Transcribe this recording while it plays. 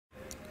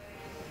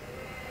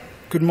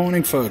Good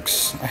morning,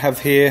 folks. I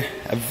have here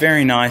a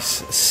very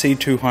nice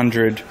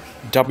C200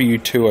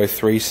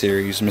 W203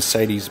 series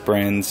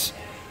Mercedes-Benz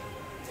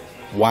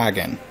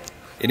Wagon.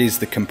 It is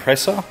the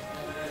compressor,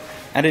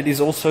 and it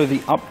is also the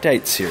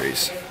update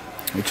series,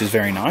 which is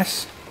very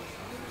nice.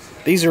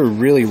 These are a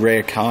really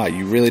rare car.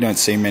 You really don't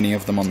see many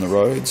of them on the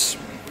roads.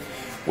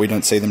 We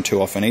don't see them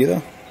too often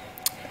either.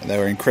 They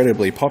were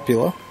incredibly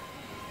popular,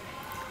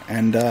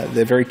 and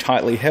they're very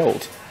tightly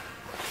held.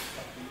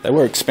 They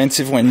were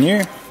expensive when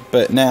new,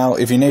 but now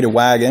if you need a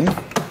wagon,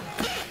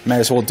 may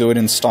as well do it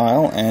in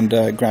style and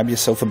grab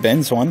yourself a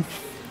Benz one.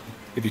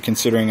 If you're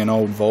considering an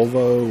old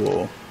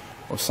Volvo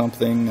or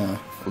something,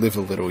 live a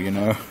little, you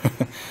know.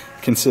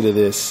 Consider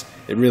this.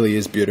 It really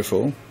is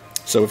beautiful.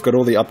 So we've got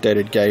all the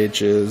updated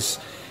gauges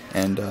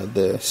and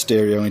the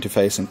stereo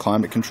interface and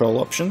climate control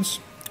options,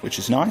 which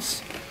is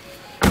nice.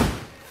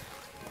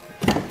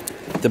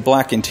 The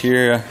black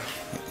interior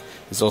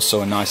is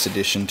also a nice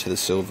addition to the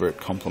silver. It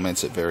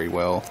complements it very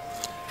well.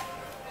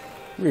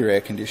 Rear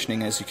air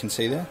conditioning, as you can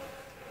see there.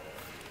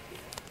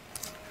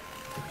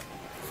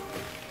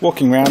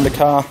 Walking around the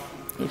car,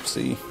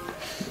 oopsie,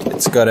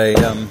 it's got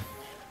a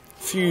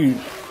few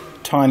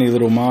tiny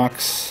little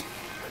marks,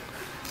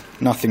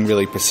 nothing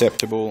really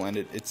perceptible, and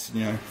it's,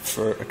 you know,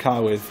 for a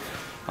car with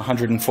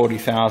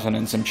 140,000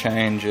 and some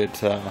change,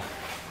 it's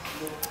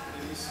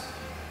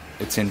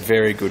in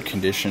very good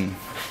condition.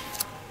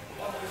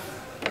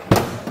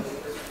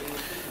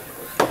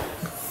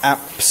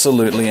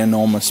 Absolutely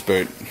enormous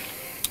boot.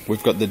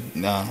 We've got the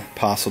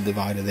parcel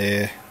divider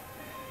there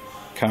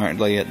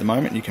currently at the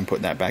moment. You can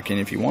put that back in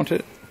if you want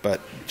it, but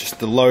just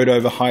the load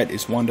over height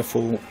is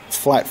wonderful.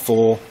 Flat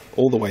floor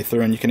all the way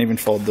through, and you can even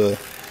fold the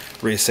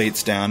rear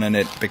seats down and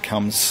it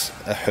becomes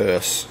a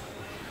hearse.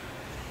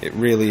 It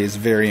really is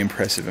very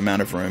impressive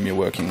amount of room you're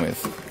working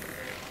with.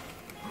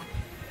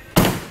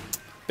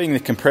 Being the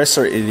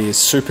compressor, it is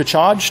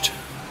supercharged,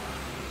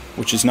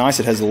 which is nice.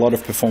 It has a lot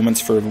of performance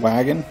for a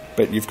wagon,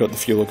 but you've got the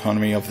fuel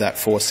economy of that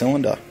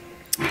 4-cylinder.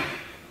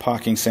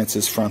 Parking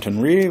sensors front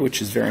and rear,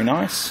 which is very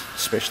nice,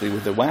 especially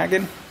with the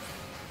wagon.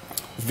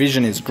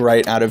 Vision is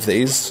great out of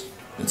these.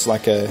 It's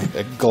like a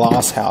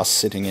glass house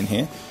sitting in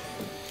here.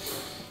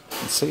 You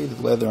can see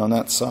the leather on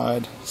that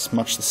side. It's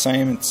much the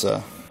same. It's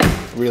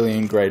really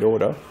in great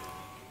order.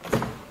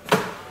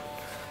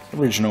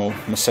 Original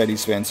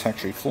Mercedes-Benz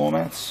factory floor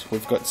mats.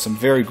 We've got some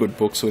very good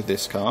books with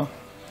this car.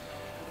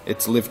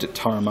 It's lived at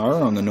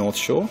Turramurra on the North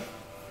Shore,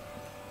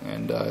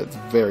 and it's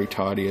very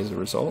tidy as a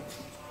result.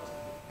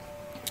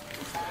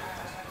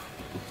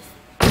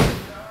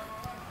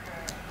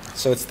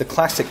 So it's the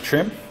classic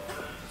trim.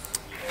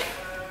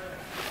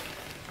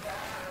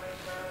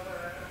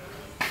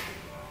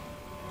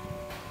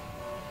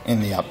 In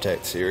the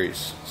update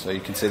series. So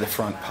you can see the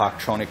front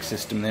Parktronic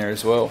system there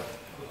as well.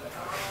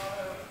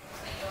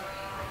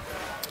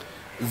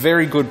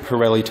 Very good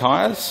Pirelli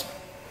tyres.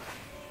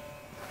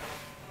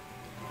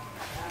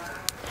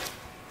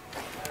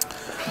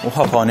 We'll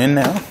hop on in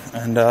now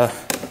and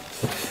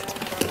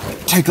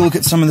take a look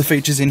at some of the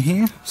features in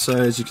here. So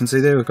as you can see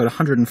there, we've got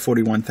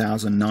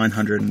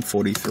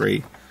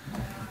 141,943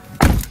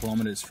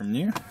 kilometers from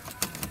new.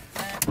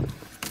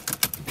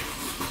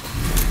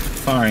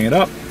 Firing it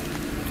up,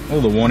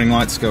 all the warning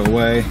lights go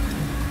away.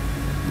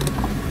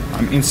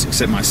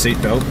 Except my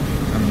seatbelt,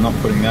 I'm not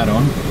putting that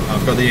on.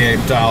 I've got the air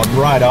dialed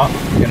right up.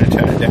 I'm going to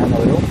turn it down a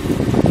little.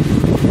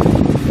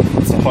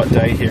 It's a hot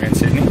day here in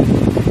Sydney.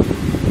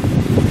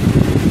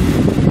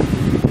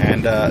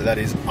 And that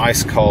is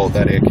ice cold,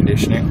 that air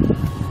conditioning.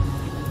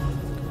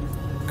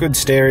 Good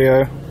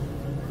stereo.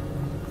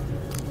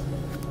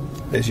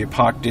 There's your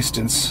park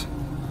distance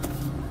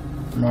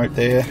remote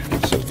there.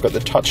 So we've got the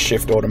touch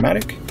shift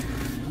automatic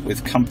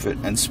with comfort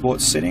and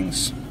sports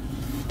settings.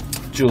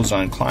 Dual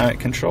zone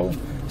climate control.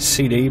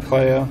 CD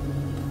player.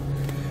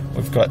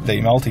 We've got the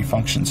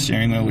multi-function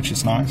steering wheel, which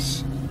is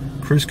nice.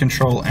 Cruise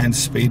control and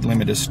speed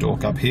limiter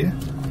stalk up here.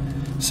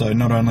 So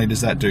not only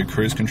does that do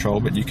cruise control,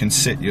 but you can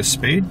set your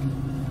speed.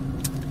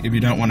 If you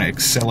don't want to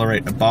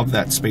accelerate above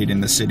that speed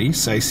in the city,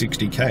 say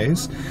 60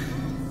 k's,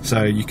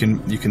 so you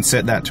can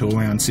set that to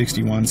around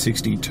 61,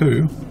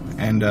 62,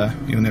 and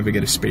you'll never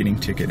get a speeding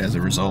ticket as a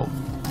result.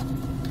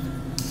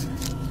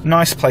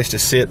 Nice place to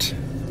sit.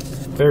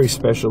 Very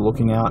special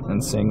looking out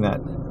and seeing that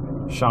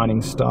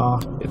shining star.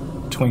 It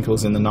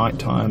twinkles in the night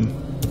time,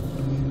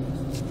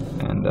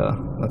 and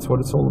that's what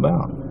it's all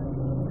about.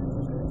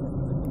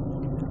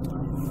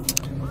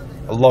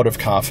 A lot of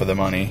car for the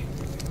money.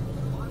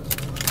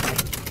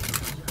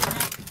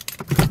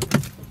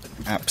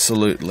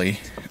 Absolutely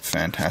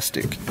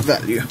fantastic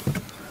value,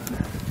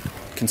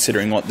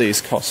 considering what these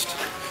cost.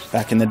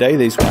 Back in the day,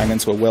 these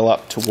wagons were well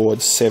up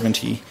towards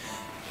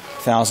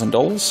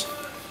 $70,000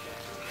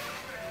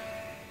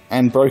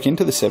 and broke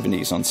into the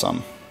 70s on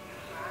some.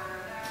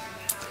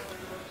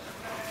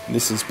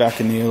 This is back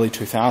in the early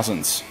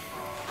 2000s.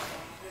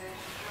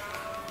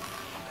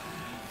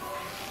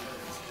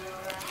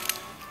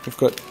 We've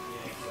got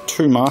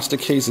 2 master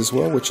keys as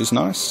well, which is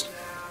nice.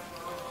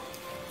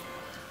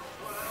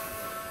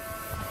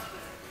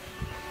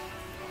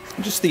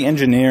 Just the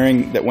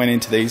engineering that went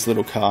into these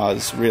little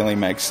cars really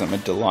makes them a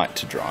delight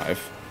to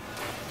drive.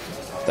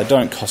 They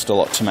don't cost a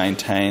lot to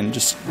maintain.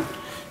 Just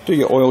do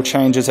your oil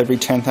changes every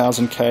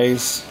 10,000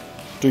 Ks,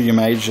 do your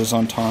majors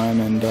on time,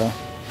 and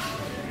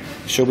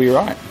she'll be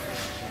right.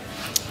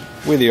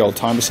 We're the Old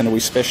Timer Centre. We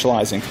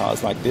specialise in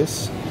cars like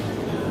this.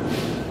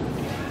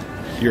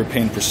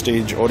 European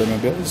prestige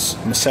automobiles,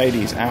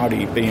 Mercedes,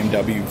 Audi,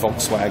 BMW,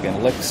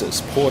 Volkswagen,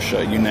 Lexus,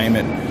 Porsche, you name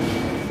it.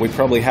 We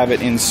probably have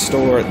it in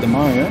store at the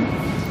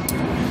moment.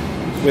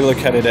 We're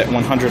located at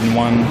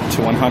 101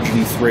 to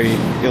 103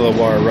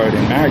 Illawarra Road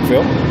in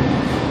Marrickville.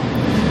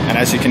 And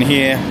as you can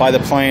hear by the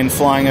plane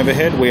flying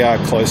overhead, we are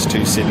close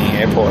to Sydney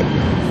Airport.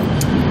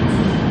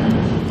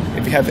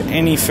 If you have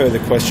any further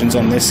questions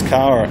on this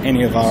car or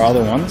any of our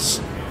other ones,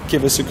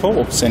 give us a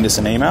call, send us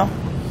an email.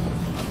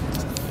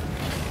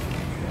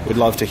 We'd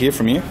love to hear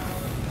from you.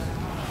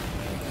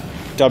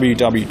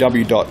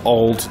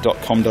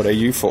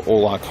 www.old.com.au for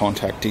all our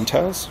contact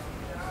details.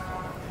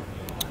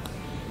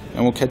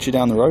 And we'll catch you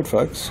down the road,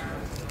 folks.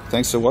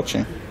 Thanks for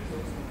watching.